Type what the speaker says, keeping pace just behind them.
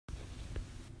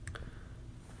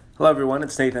Hello, everyone.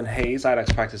 It's Nathan Hayes,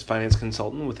 IDEX Practice Finance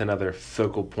Consultant with another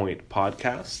Focal Point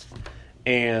podcast.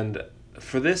 And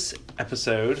for this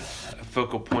episode,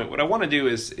 Focal Point, what I want to do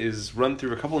is run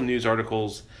through a couple of news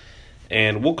articles,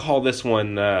 and we'll call this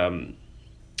one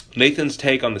Nathan's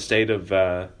take on the state of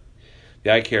the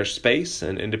Eyecare space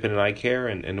and independent eye care.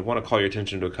 And I want to call your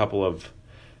attention to a couple of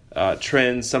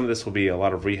trends. Some of this will be a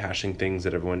lot of rehashing things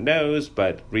that everyone knows,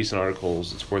 but recent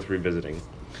articles it's worth revisiting.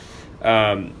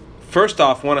 First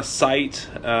off, I want to cite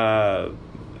an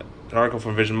article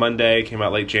from Vision Monday, came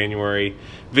out late January.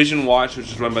 Vision Watch,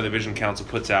 which is run by the Vision Council,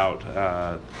 puts out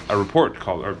a report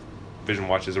called, or Vision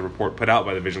Watch is a report put out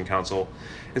by the Vision Council.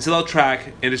 And so they'll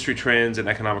track industry trends and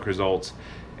economic results.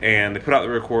 And they put out the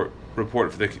report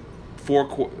for the four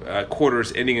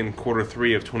quarters ending in quarter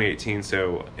 3 of 2018,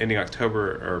 so ending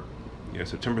September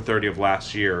 30 of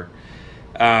last year,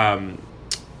 there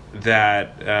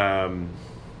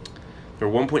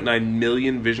are 1.9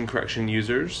 million vision correction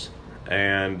users,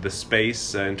 and the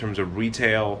space in terms of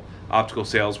retail optical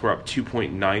sales were up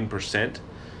 2.9%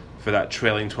 for that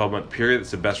trailing 12-month period. That's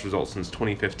the best result since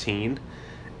 2015.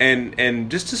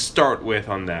 And just to start with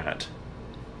on that,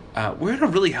 we're in a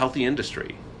really healthy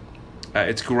industry.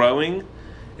 It's growing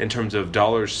in terms of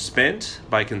dollars spent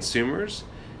by consumers,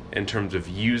 in terms of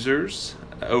users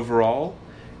overall,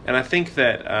 and I think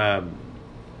that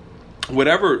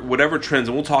whatever trends,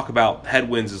 and we'll talk about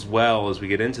headwinds as well as we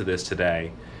get into this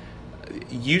today,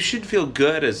 you should feel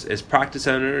good as practice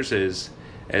owners, as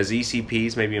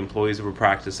ECPs, maybe employees of a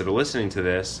practice that are listening to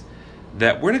this,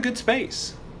 that we're in a good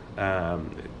space.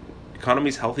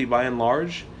 Economy's healthy by and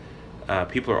large.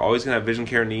 People are always going to have vision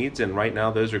care needs, and right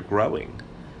now those are growing.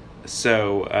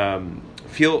 So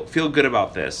feel good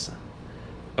about this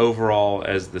overall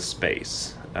as the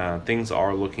space. Things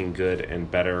are looking good and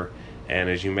better. And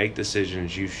as you make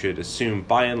decisions, you should assume,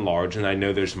 by and large, and I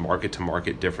know there's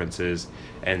market-to-market differences,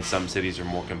 and some cities are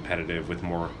more competitive with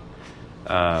more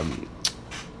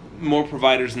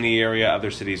providers in the area.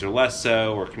 Other cities are less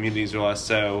so, or communities are less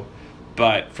so.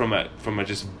 But from a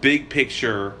just big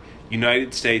picture,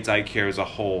 United States eye care as a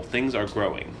whole, things are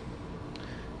growing,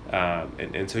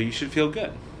 and so you should feel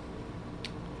good.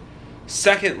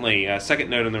 Secondly, a second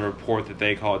note in the report that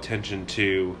they call attention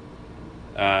to.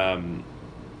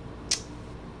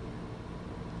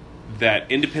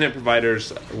 That independent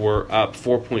providers were up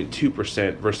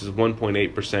 4.2% versus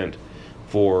 1.8%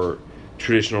 for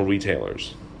traditional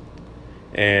retailers.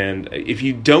 And if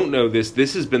you don't know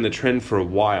this has been the trend for a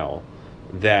while,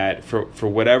 that for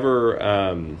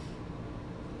whatever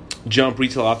jump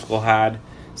retail optical had,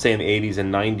 say in the 80s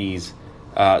and 90s,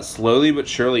 slowly but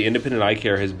surely independent eye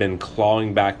care has been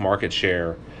clawing back market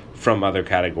share from other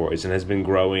categories and has been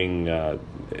growing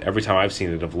every time I've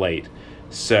seen it of late.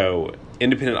 So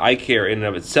independent eye care in and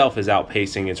of itself is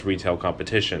outpacing its retail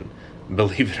competition,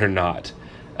 believe it or not.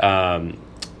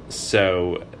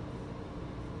 So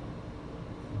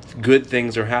good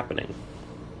things are happening.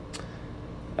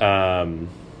 Now,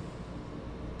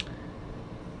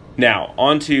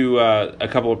 on to a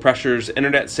couple of pressures.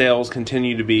 Internet sales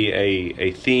continue to be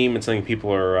a theme and something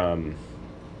people are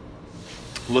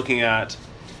looking at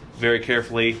very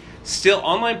carefully. Still,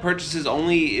 online purchases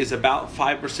only is about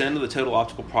 5% of the total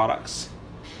optical products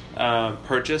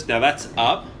purchased. Now that's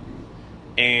up,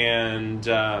 and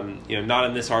not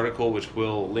in this article, which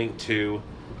we'll link to.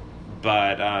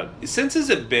 But since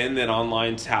has it been that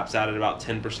online taps out at about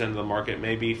 10% of the market,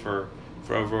 maybe for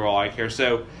overall eye care?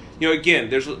 So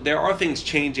again, there are things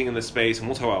changing in the space, and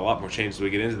we'll talk about a lot more changes as we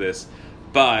get into this.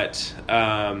 But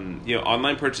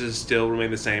online purchases still remain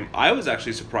the same. I was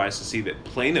actually surprised to see that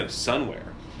Plano Sunwear.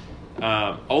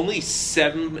 Only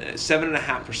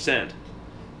 7.5%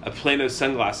 of Plano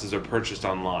sunglasses are purchased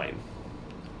online.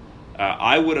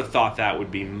 I would have thought that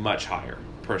would be much higher,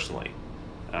 personally.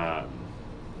 Again,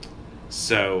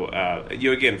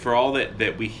 for all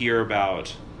that we hear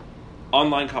about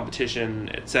online competition,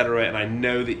 etc., and I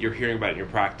know that you're hearing about it in your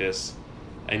practice,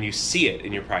 and you see it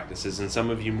in your practices, and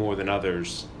some of you more than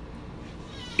others,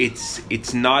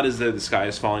 it's not as though the sky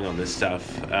is falling on this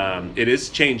stuff. It is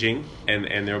changing,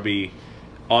 and there'll be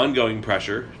ongoing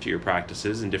pressure to your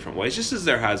practices in different ways, just as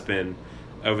there has been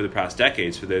over the past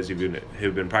decades for those of you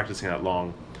who've been practicing that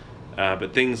long.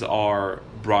 But things are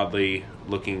broadly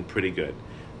looking pretty good.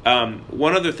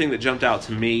 One other thing that jumped out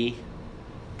to me,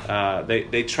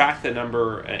 they track the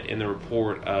number in the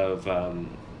report of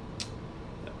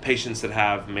patients that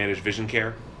have managed vision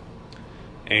care.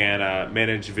 And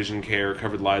managed vision care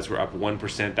covered lives were up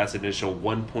 1%. That's an initial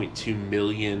 1.2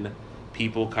 million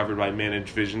people covered by managed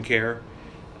vision care.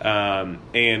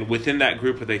 And within that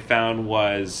group, what they found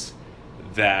was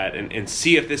that, and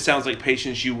see if this sounds like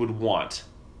patients you would want.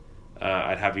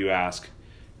 I'd have you ask.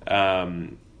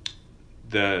 The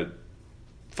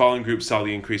following groups saw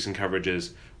the increase in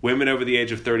coverages: women over the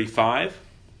age of 35,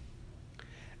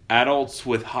 adults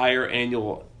with higher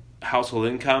annual household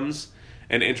incomes,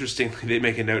 and interestingly, they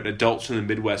make a note, adults from the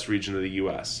Midwest region of the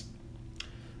U.S.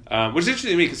 Which is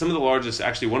interesting to me because one of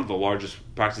the largest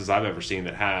practices I've ever seen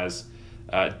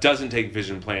that doesn't take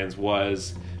vision plans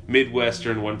was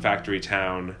Midwestern One Factory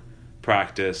Town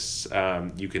practice.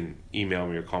 You can email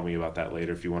me or call me about that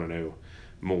later if you want to know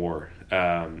more.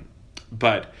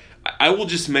 But I will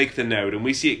just make the note, and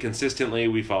we see it consistently.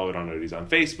 We follow it on Odie's on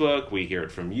Facebook. We hear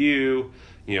it from you.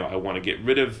 I want to get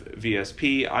rid of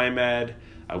VSP, IMED.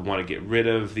 I want to get rid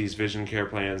of these vision care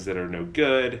plans that are no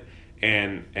good.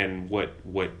 And what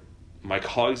my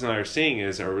colleagues and I are seeing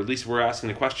is, or at least we're asking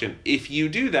the question, if you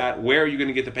do that, where are you going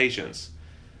to get the patients?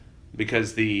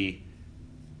 Because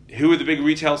who are the big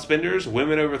retail spenders?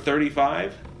 Women over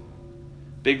 35,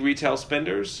 big retail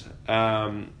spenders,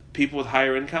 people with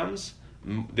higher incomes,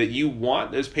 that you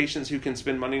want those patients who can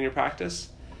spend money in your practice.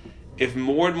 If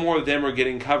more and more of them are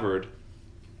getting covered,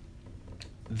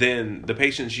 then the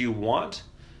patients you want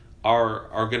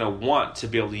are going to want to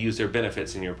be able to use their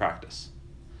benefits in your practice.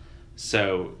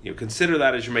 So consider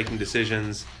that as you're making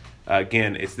decisions.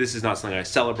 Again, this is not something I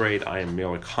celebrate. I am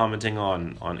merely commenting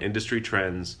on industry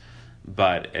trends.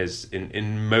 But as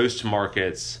in most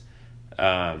markets,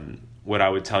 what I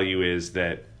would tell you is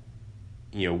that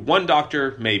one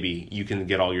doctor, maybe you can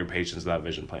get all your patients without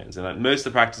vision plans. And most of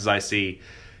the practices I see,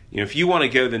 if you want to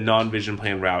go the non-vision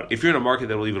plan route, if you're in a market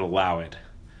that will even allow it,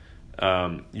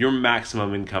 your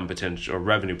maximum income potential or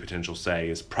revenue potential, say,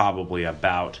 is probably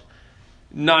about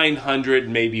 900,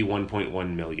 maybe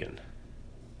 1.1 million.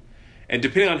 And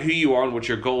depending on who you are and what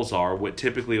your goals are, what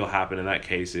typically will happen in that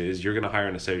case is you're going to hire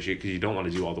an associate because you don't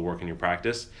want to do all the work in your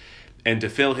practice. And to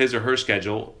fill his or her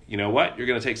schedule, you know what? You're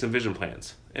going to take some vision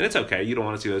plans. And it's okay. You don't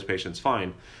want to see those patients,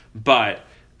 fine. But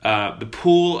the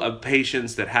pool of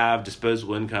patients that have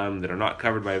disposable income that are not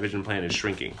covered by a vision plan is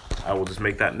shrinking. I will just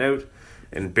make that note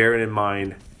and bear it in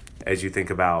mind as you think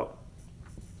about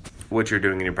what you're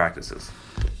doing in your practices.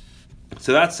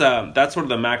 So that's sort of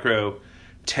the macro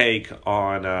take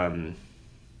on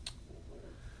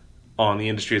the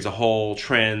industry as a whole,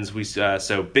 trends.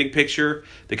 So big picture,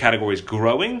 the category is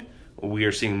growing. We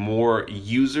are seeing more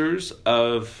users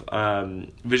of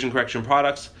vision correction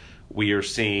products. We are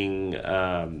seeing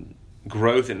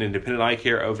growth in independent eye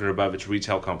care over and above its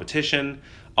retail competition.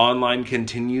 Online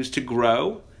continues to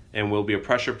grow and will be a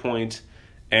pressure point,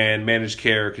 and managed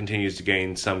care continues to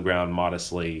gain some ground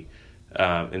modestly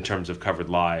in terms of covered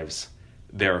lives.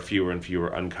 There are fewer and fewer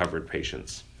uncovered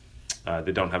patients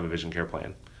that don't have a vision care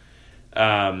plan.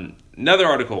 Another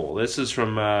article, this is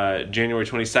from January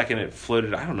 22nd. It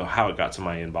floated, I don't know how it got to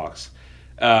my inbox.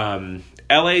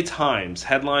 LA Times,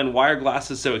 headline, why are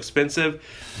glasses so expensive?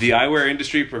 The eyewear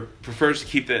industry prefers to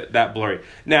keep that blurry.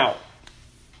 Now,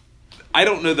 I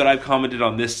don't know that I've commented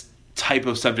on this type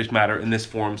of subject matter in this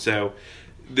form, so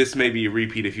this may be a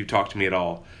repeat if you've talked to me at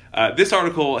all. This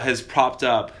article has propped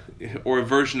up, or a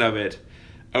version of it,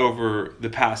 over the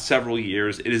past several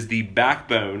years. It is the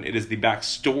backbone, it is the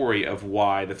backstory of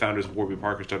why the founders of Warby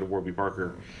Parker started Warby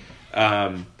Parker.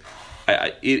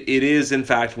 It is, in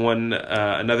fact,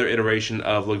 another iteration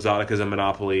of Luxottica as a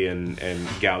monopoly and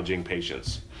gouging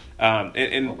patients.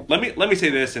 And let me say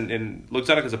this, and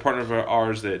Luxottica is a partner of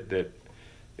ours that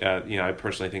I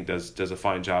personally think does a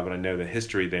fine job, and I know the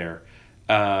history there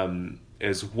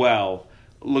as well.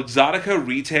 Luxottica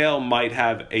retail might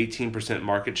have 18%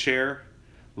 market share.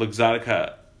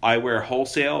 Luxottica eyewear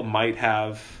wholesale might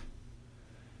have,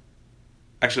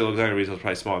 actually Luxottica retail is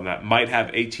probably smaller than that, might have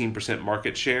 18%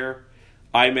 market share.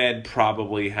 IMED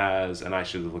probably has, and I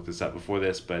should have looked this up before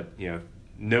this, but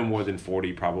no more than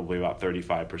 40, probably about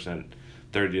 35%,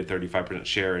 30 to 35%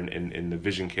 share in the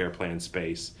vision care plan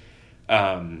space.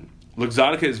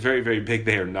 Luxottica is very, very big.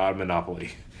 They are not a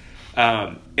monopoly.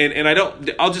 And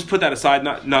I'll just put that aside,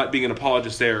 not being an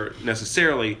apologist there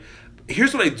necessarily.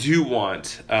 Here's what I do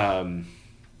want to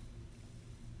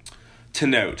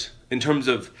note in terms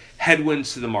of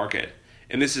headwinds to the market.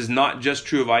 And this is not just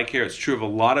true of eye care, it's true of a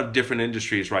lot of different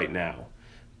industries right now.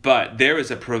 But there is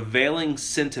a prevailing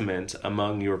sentiment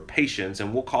among your patients,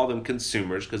 and we'll call them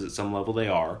consumers because at some level they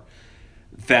are,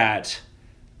 that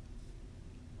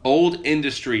old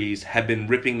industries have been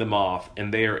ripping them off,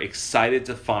 and they are excited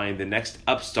to find the next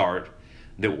upstart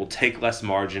that will take less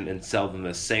margin and sell them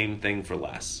the same thing for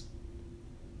less.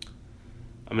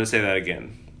 I'm going to say that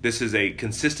again. This is a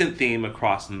consistent theme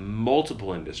across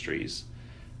multiple industries,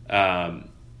 and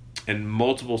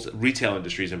multiple retail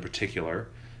industries in particular.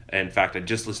 In fact, I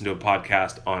just listened to a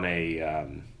podcast on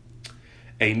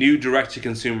a new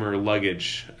direct-to-consumer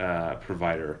luggage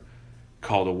provider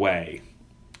called Away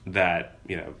that,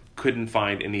 couldn't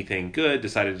find anything good,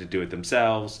 decided to do it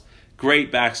themselves.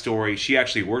 Great backstory. She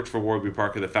actually worked for Warby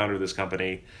Parker, the founder of this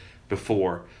company,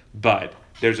 before. But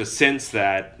there's a sense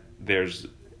that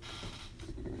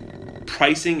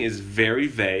pricing is very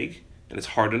vague, and it's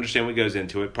hard to understand what goes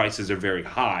into it. Prices are very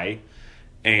high,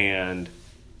 and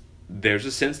there's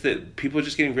a sense that people are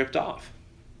just getting ripped off.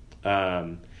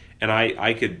 And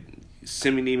I could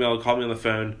send me an email, call me on the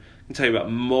phone, and tell you about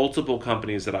multiple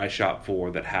companies that I shop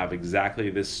for that have exactly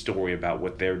this story about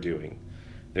what they're doing.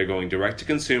 They're going direct to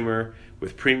consumer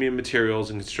with premium materials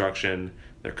and construction.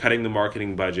 They're cutting the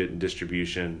marketing budget and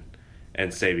distribution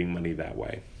and saving money that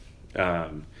way.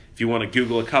 If you want to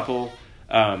Google a couple,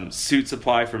 Suit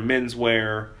Supply for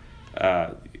menswear.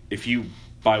 If you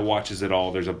buy watches at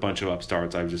all, there's a bunch of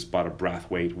upstarts. I've just bought a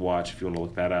Brathwaite watch if you want to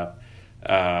look that up.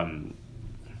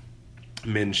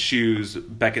 Men's shoes,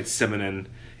 Beckett Simonon,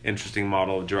 interesting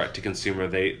model, direct to consumer.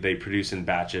 They produce in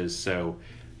batches, so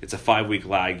it's a 5-week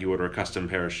lag. You order a custom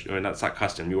pair of it's not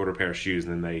custom. You order a pair of shoes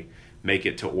and then they make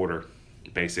it to order,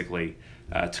 basically,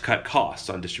 to cut costs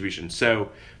on distribution.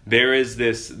 So there's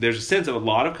a sense of a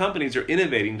lot of companies are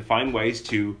innovating to find ways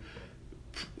to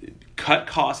cut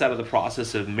costs out of the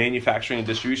process of manufacturing and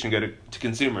distribution, go to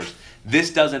consumers.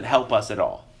 This doesn't help us at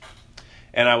all.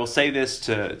 And I will say this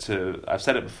to I've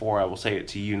said it before, I will say it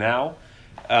to you now.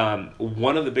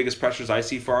 One of the biggest pressures I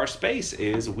see for our space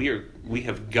is we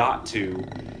have got to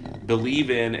believe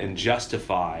in and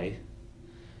justify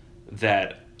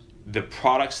that the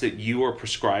products that you are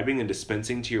prescribing and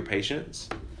dispensing to your patients,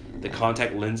 the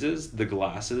contact lenses, the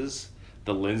glasses,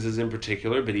 the lenses in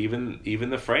particular, but even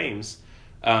the frames,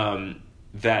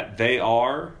 that they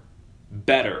are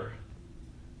better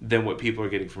than what people are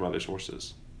getting from other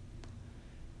sources.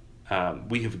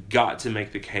 We have got to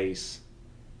make the case,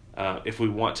 if we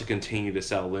want to continue to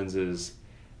sell lenses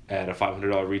at a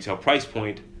 $500 retail price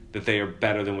point, that they are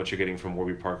better than what you're getting from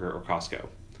Warby Parker or Costco.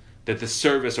 That the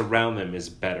service around them is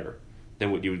better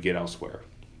than what you would get elsewhere.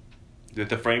 That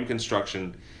the frame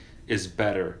construction is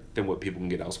better than what people can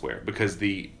get elsewhere. Because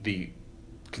the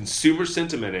consumer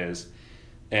sentiment is,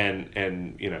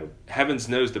 and heavens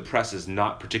knows the press is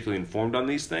not particularly informed on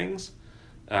these things,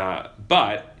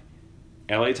 but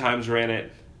LA Times ran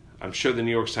it. I'm sure the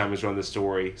New York Times run the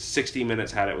story. 60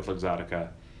 Minutes had it with Luxottica.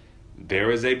 There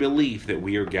is a belief that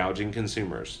we are gouging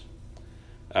consumers.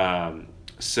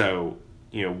 So,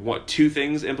 what two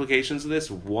things, implications of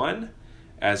this? One,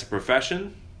 as a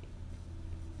profession,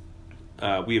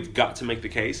 we have got to make the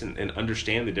case and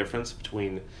understand the difference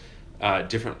between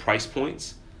different price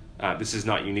points. This is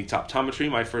not unique to optometry.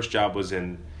 My first job was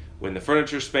in the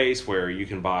furniture space, where you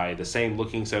can buy the same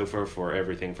looking sofa for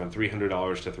everything from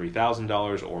 $300 to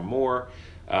 $3,000 or more.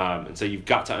 And so you've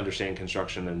got to understand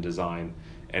construction and design,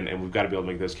 and we've got to be able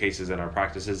to make those cases in our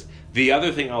practices. The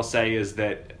other thing I'll say is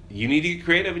that you need to get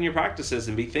creative in your practices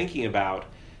and be thinking about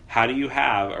how do you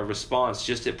have a response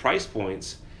just at price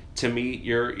points to meet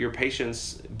your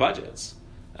patients' budgets,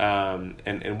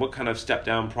 and what kind of step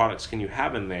down products can you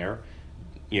have in there.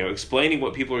 Explaining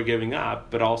what people are giving up,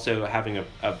 but also having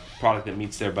a product that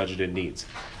meets their budgeted needs.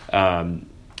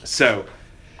 So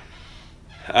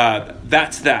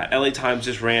that's that. LA Times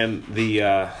just ran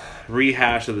the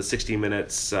rehash of the 60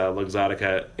 Minutes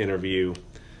Luxottica interview.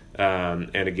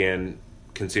 And again,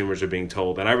 consumers are being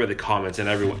told, and I read the comments, and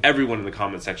everyone in the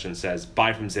comment section says,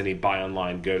 buy from Zenni, buy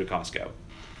online, go to Costco.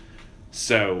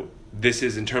 So this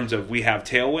is in terms of, we have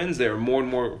tailwinds. There are more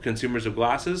and more consumers of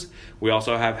glasses. We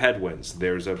also have headwinds.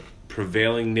 There's a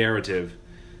prevailing narrative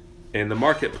in the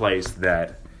marketplace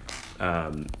that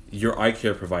your eye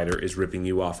care provider is ripping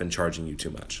you off and charging you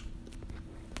too much.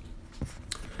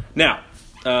 Now,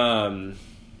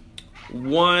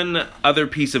 one other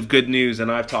piece of good news,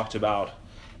 and I've talked about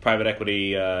private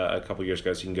equity a couple years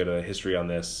ago, so you can go to history on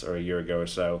this, or a year ago or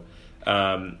so.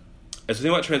 As we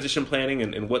think about transition planning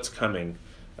and what's coming,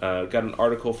 got an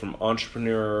article from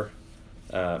Entrepreneur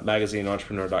magazine,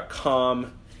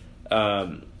 entrepreneur.com.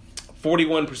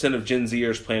 41% of Gen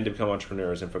Zers plan to become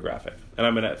entrepreneurs, infographic. And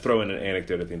I'm going to throw in an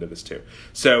anecdote at the end of this too.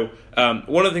 So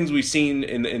one of the things we've seen,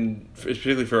 in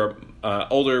particularly for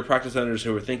older practice owners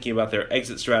who are thinking about their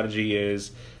exit strategy,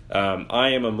 is I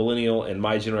am a millennial, and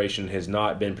my generation has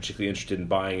not been particularly interested in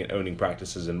buying and owning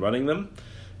practices and running them.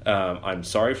 I'm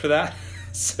sorry for that.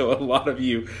 So a lot of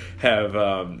you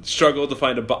have struggled to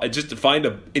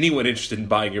find anyone interested in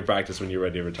buying your practice when you're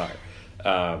ready to retire.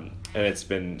 And it's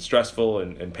been stressful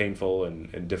and painful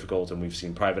and difficult, and we've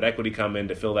seen private equity come in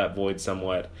to fill that void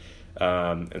somewhat,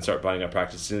 and start buying up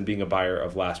practices and being a buyer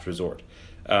of last resort.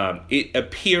 It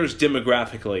appears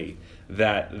demographically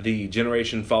that the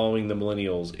generation following the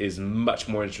millennials is much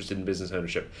more interested in business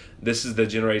ownership. This is the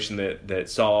generation that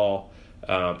saw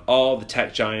all the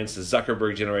tech giants, the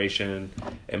Zuckerberg generation,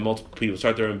 and multiple people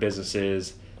start their own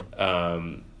businesses.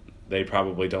 They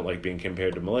probably don't like being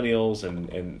compared to millennials,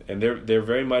 and they're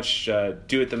very much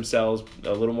do it themselves,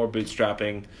 a little more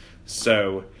bootstrapping.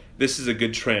 So this is a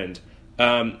good trend.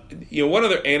 One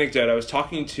other anecdote: I was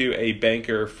talking to a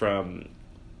banker from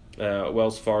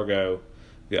Wells Fargo,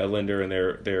 a lender in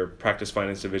their practice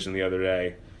finance division the other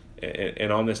day,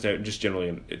 and on this note, just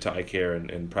generally to Eyecare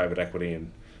and private equity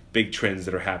and big trends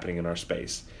that are happening in our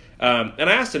space. And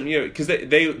I asked him, because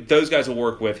those guys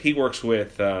he works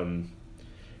with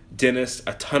dentists,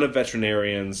 a ton of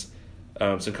veterinarians,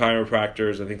 some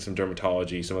chiropractors, I think some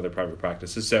dermatology, some other private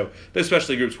practices. So those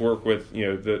specialty groups work with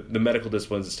the medical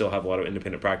disciplines that still have a lot of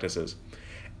independent practices.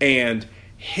 And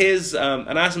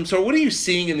and I asked him, so what are you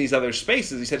seeing in these other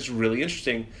spaces? He said, it's really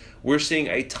interesting. We're seeing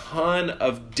a ton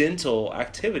of dental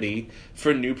activity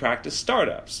for new practice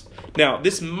startups. Now,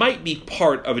 this might be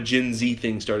part of a Gen Z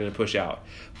thing starting to push out.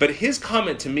 But his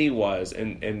comment to me was,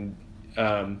 and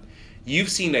you've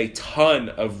seen a ton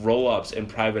of roll-ups and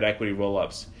private equity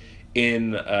roll-ups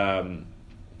in the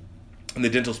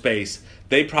dental space.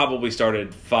 They probably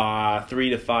started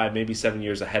 3 to 5, maybe 7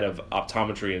 years ahead of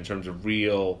optometry in terms of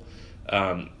real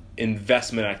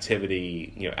investment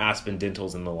activity, Aspen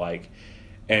Dentals and the like.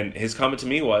 And his comment to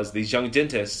me was, these young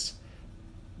dentists,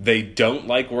 they don't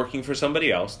like working for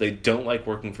somebody else. They don't like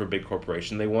working for a big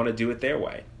corporation. They want to do it their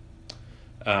way.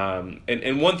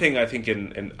 And one thing I think,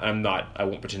 and I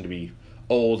won't pretend to be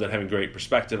old and having great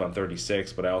perspective. I'm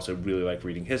 36, but I also really like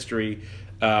reading history.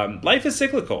 Life is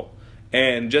cyclical.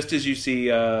 And just as you see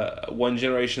one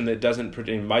generation that doesn't,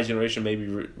 in my generation,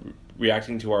 maybe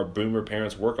reacting to our boomer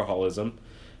parents' workaholism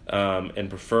and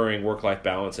preferring work-life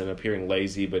balance and appearing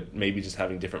lazy, but maybe just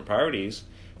having different priorities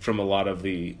from a lot of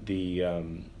the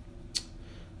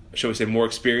shall we say, more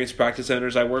experienced practice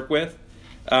owners I work with.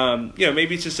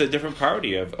 Maybe it's just a different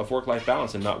priority of work-life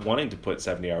balance and not wanting to put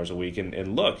 70 hours a week.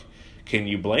 And look, can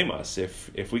you blame us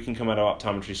if we can come out of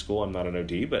optometry school? I'm not an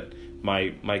OD, but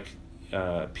my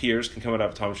peers can come out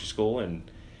of optometry school and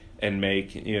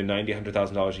make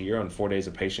 $90,000-$100,000 a year on 4 days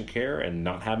of patient care and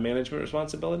not have management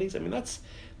responsibilities. I mean,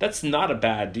 that's not a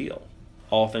bad deal,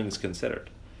 all things considered.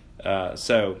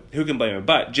 So who can blame them?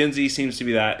 But Gen Z seems to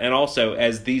be that, and also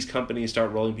as these companies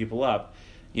start rolling people up,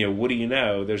 what do you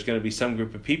know? There's going to be some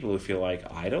group of people who feel like,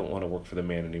 I don't want to work for the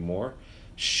man anymore.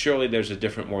 Surely there's a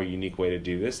different, more unique way to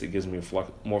do this that gives me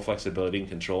more flexibility and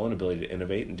control and ability to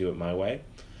innovate and do it my way.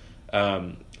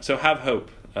 So have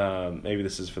hope. Maybe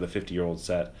this is for the 50-year-old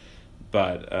set,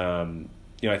 but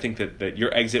I think that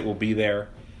your exit will be there,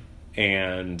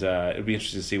 and it'll be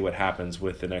interesting to see what happens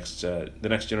with the next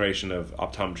generation of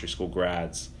optometry school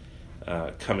grads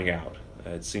coming out.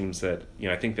 It seems that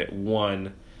I think that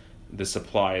the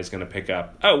supply is going to pick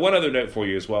up. Oh, one other note for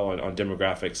you as well on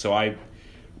demographics. So I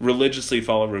religiously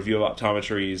follow Review of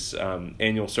Optometry's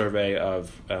annual survey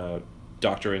of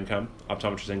doctor income,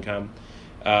 optometrist income.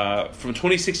 From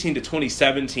 2016 to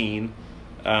 2017,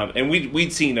 and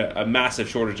we'd seen a massive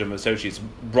shortage of associates,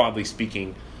 broadly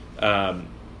speaking,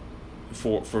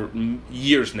 for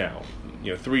years now,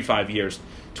 3-5 years.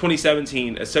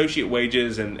 2017, associate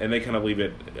wages, and they kind of leave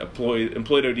it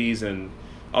employed ODs and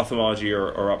ophthalmology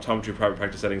or optometry private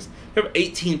practice settings, they have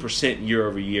 18% year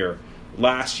over year.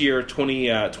 Last year,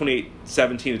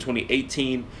 2017 to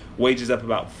 2018, wages up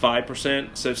about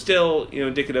 5%. So still,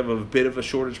 indicative of a bit of a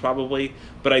shortage probably.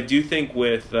 But I do think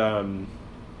with the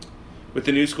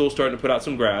new school starting to put out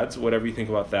some grads, whatever you think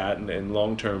about that, and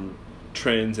long-term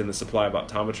trends in the supply of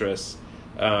optometrists,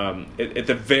 at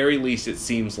the very least, it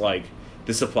seems like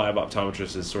the supply of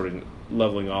optometrists is sort of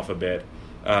leveling off a bit.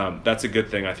 That's a good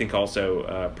thing. I think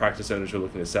also practice owners who are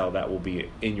looking to sell, that will be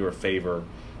in your favor,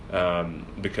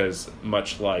 because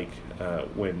much like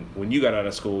when you got out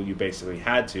of school, you basically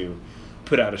had to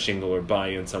put out a shingle or buy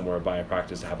in somewhere or buy a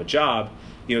practice to have a job.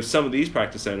 Some of these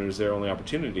practice owners, their only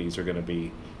opportunities are going to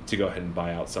be to go ahead and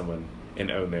buy out someone and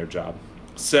own their job.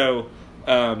 So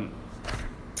I'm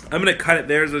going to cut it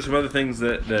there. There's some other things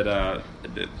that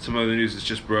some other news that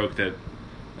just broke that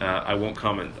I won't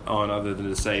comment on, other than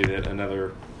to say that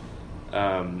another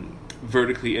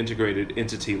vertically integrated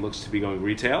entity looks to be going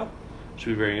retail. Should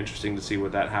be very interesting to see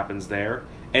what that happens there.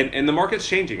 And the market's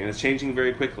changing, and it's changing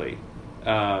very quickly.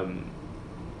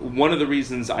 One of the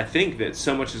reasons I think that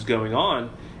so much is going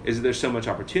on is that there's so much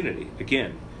opportunity.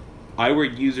 Again,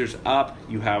 eyewear users up.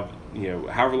 You have,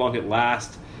 however long it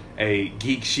lasts, a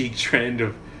geek chic trend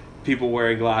of people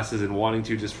wearing glasses and wanting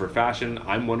to just for fashion.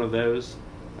 I'm one of those,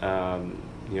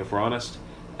 if we're honest.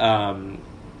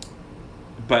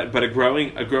 but a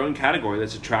growing category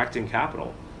that's attracting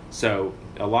capital. So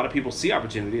a lot of people see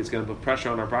opportunity. It's going to put pressure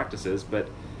on our practices. But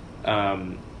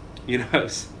I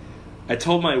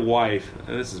told my wife,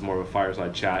 and this is more of a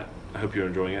fireside chat. I hope you're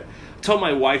enjoying it. I told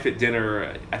my wife at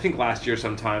dinner, I think last year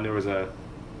sometime, there was one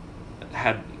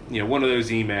of those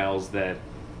emails that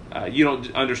you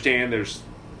don't understand. There's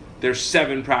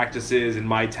 7 practices in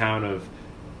my town of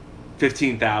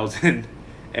 15,000,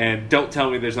 and don't tell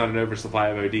me there's not an oversupply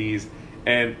of ODs.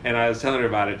 And I was telling her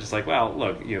about it, just like, well,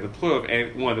 look, the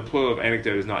plural of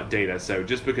anecdote is not data. So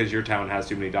just because your town has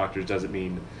too many doctors doesn't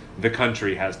mean the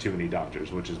country has too many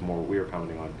doctors, which is more what we were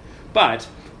commenting on. But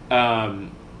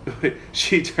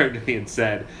she turned to me and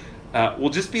said, "Well,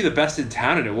 just be the best in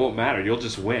town, and it won't matter. You'll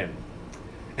just win."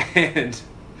 And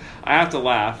I have to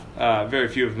laugh. Very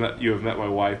few of you have met my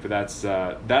wife, but that's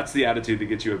the attitude that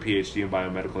gets you a PhD in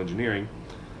biomedical engineering.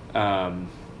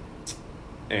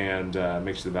 And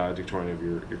makes you the valedictorian of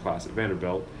your class at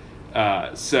Vanderbilt.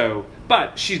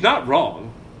 But she's not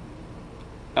wrong.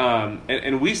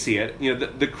 And we see it.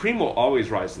 The cream will always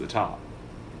rise to the top.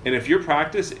 And if your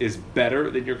practice is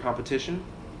better than your competition,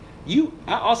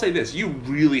 I'll say this: you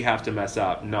really have to mess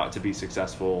up not to be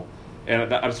successful.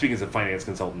 And I'm speaking as a finance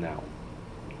consultant now.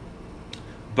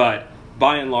 But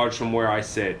by and large, from where I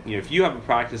sit, if you have a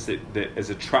practice that is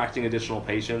attracting additional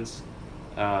patients,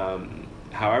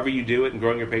 however you do it and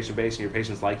growing your patient base and your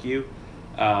patients like you,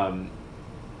 and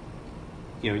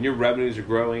your revenues are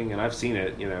growing, and I've seen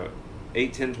it,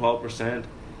 8, 10, 12%,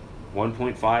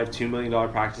 $1.5, $2 million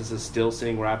practices still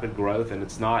seeing rapid growth, and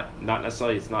it's not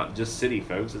just city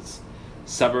folks, it's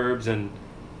suburbs and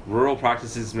rural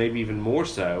practices, maybe even more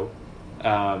so.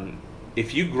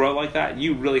 If you grow like that,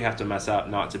 you really have to mess up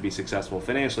not to be successful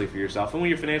financially for yourself. And when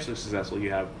you're financially successful,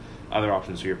 you have other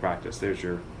options for your practice. There's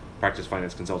your practice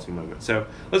finance consulting moment. So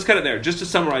let's cut it there. Just to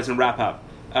summarize and wrap up,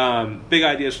 big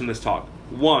ideas from this talk.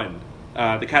 1,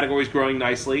 the category is growing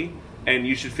nicely, and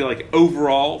you should feel like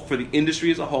overall, for the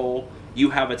industry as a whole, you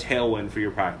have a tailwind for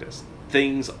your practice.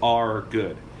 Things are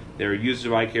good. There are users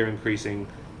of Eyecare increasing.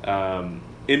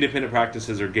 Independent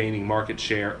practices are gaining market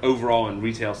share overall in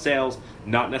retail sales,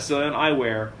 not necessarily on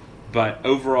eyewear, but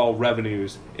overall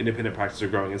revenues, independent practices are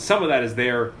growing. And some of that is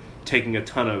they're taking a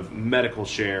ton of medical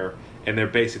share, and they're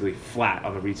basically flat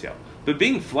on the retail. But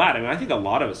being flat, I think a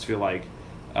lot of us feel like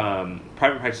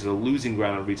private practices are losing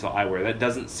ground on retail eyewear. That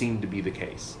doesn't seem to be the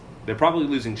case. They're probably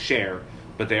losing share,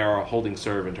 but they are holding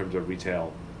serve in terms of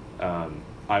retail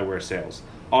eyewear sales.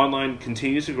 Online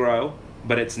continues to grow,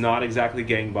 but it's not exactly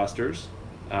gangbusters.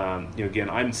 Again,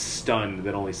 I'm stunned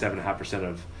that only 7.5%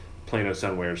 of Plano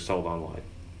sunwear is sold online.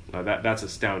 That's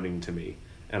astounding to me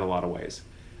in a lot of ways.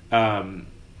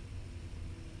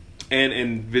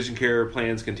 And vision care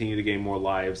plans continue to gain more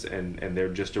lives, and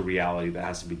they're just a reality that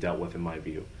has to be dealt with, in my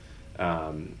view.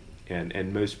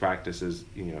 And most practices,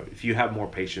 if you have more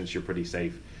patients, you're pretty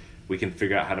safe. We can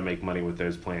figure out how to make money with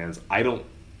those plans. I don't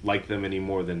like them any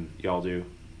more than y'all do.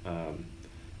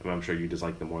 I'm sure you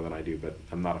dislike them more than I do, but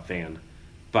I'm not a fan.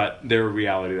 But they're a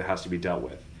reality that has to be dealt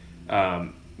with.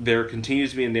 There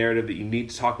continues to be a narrative that you need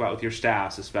to talk about with your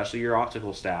staffs, especially your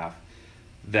optical staff,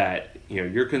 that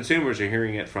your consumers are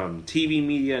hearing it from TV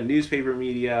media, newspaper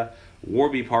media,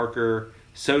 Warby Parker,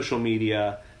 social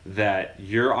media, that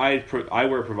your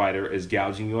eyewear provider is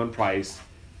gouging you on price,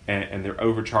 and they're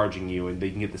overcharging you, and they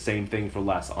can get the same thing for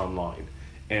less online.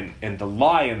 And the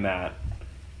lie in that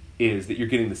is that you're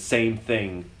getting the same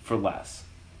thing for less.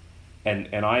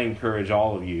 And I encourage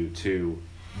all of you to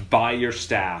buy your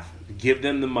staff, give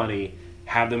them the money,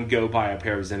 have them go buy a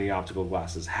pair of Zenni optical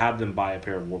glasses, have them buy a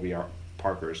pair of Warby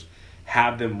Parkers,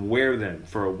 have them wear them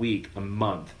for a week, a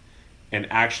month, and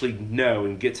actually know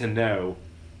and get to know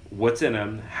what's in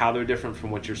them, how they're different from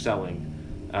what you're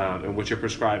selling, and what you're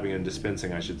prescribing and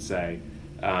dispensing, I should say.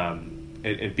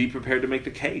 And be prepared to make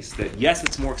the case that, yes,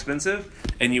 it's more expensive,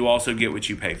 and you also get what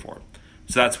you pay for.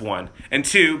 So that's 1. And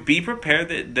 2, be prepared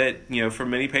that for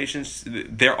many patients,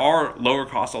 there are lower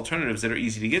cost alternatives that are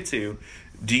easy to get to.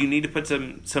 Do you need to put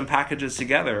some packages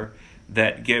together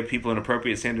that give people an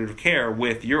appropriate standard of care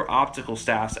with your optical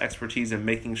staff's expertise in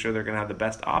making sure they're going to have the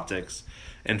best optics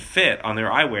and fit on their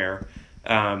eyewear?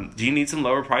 Do you need some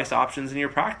lower priced options in your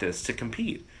practice to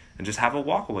compete and just have a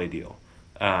walkaway deal?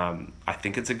 I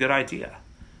think it's a good idea.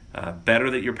 Better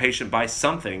that your patient buys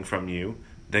something from you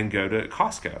than go to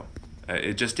Costco.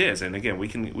 It just is. And again, we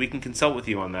can consult with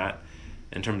you on that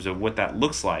in terms of what that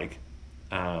looks like.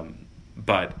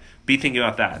 But be thinking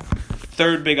about that.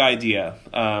 3rd big idea,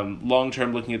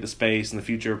 long-term looking at the space and the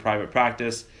future of private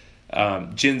practice.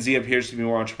 Gen Z appears to be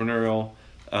more entrepreneurial.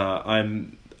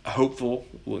 I'm hopeful,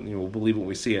 we'll believe when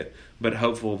we see it, but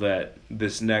hopeful that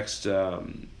this next, the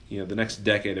next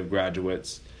decade of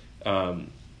graduates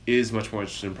is much more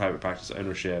interested in private practice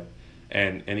ownership,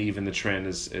 and even the trend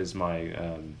is my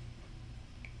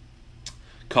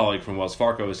colleague from Wells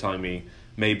Fargo was telling me,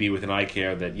 maybe with an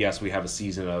Eyecare, that yes, we have a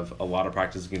season of a lot of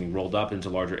practices getting rolled up into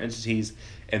larger entities,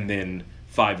 and then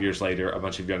 5 years later, a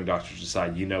bunch of young doctors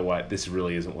decide, you know what, this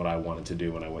really isn't what I wanted to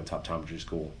do when I went to optometry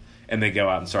school, and they go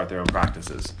out and start their own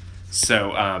practices.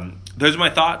 So those are my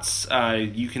thoughts.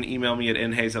 You can email me at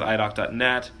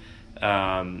nhays@idoc.net.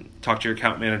 Talk to your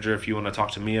account manager if you want to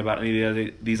talk to me about any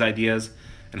of these ideas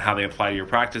and how they apply to your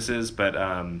practices. But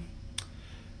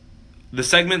the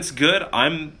segment's good.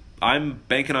 I'm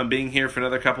banking on being here for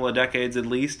another couple of decades at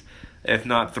least, if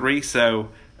not 3.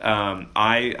 So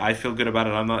I feel good about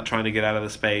it. I'm not trying to get out of the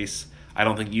space. I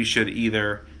don't think you should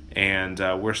either. And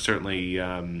we're certainly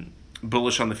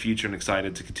bullish on the future and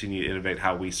excited to continue to innovate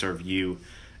how we serve you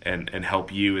and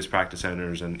help you as practice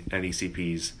owners and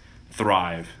ECPs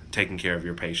thrive, taking care of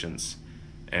your patients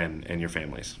and your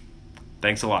families.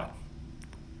 Thanks a lot.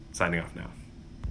 Signing off now.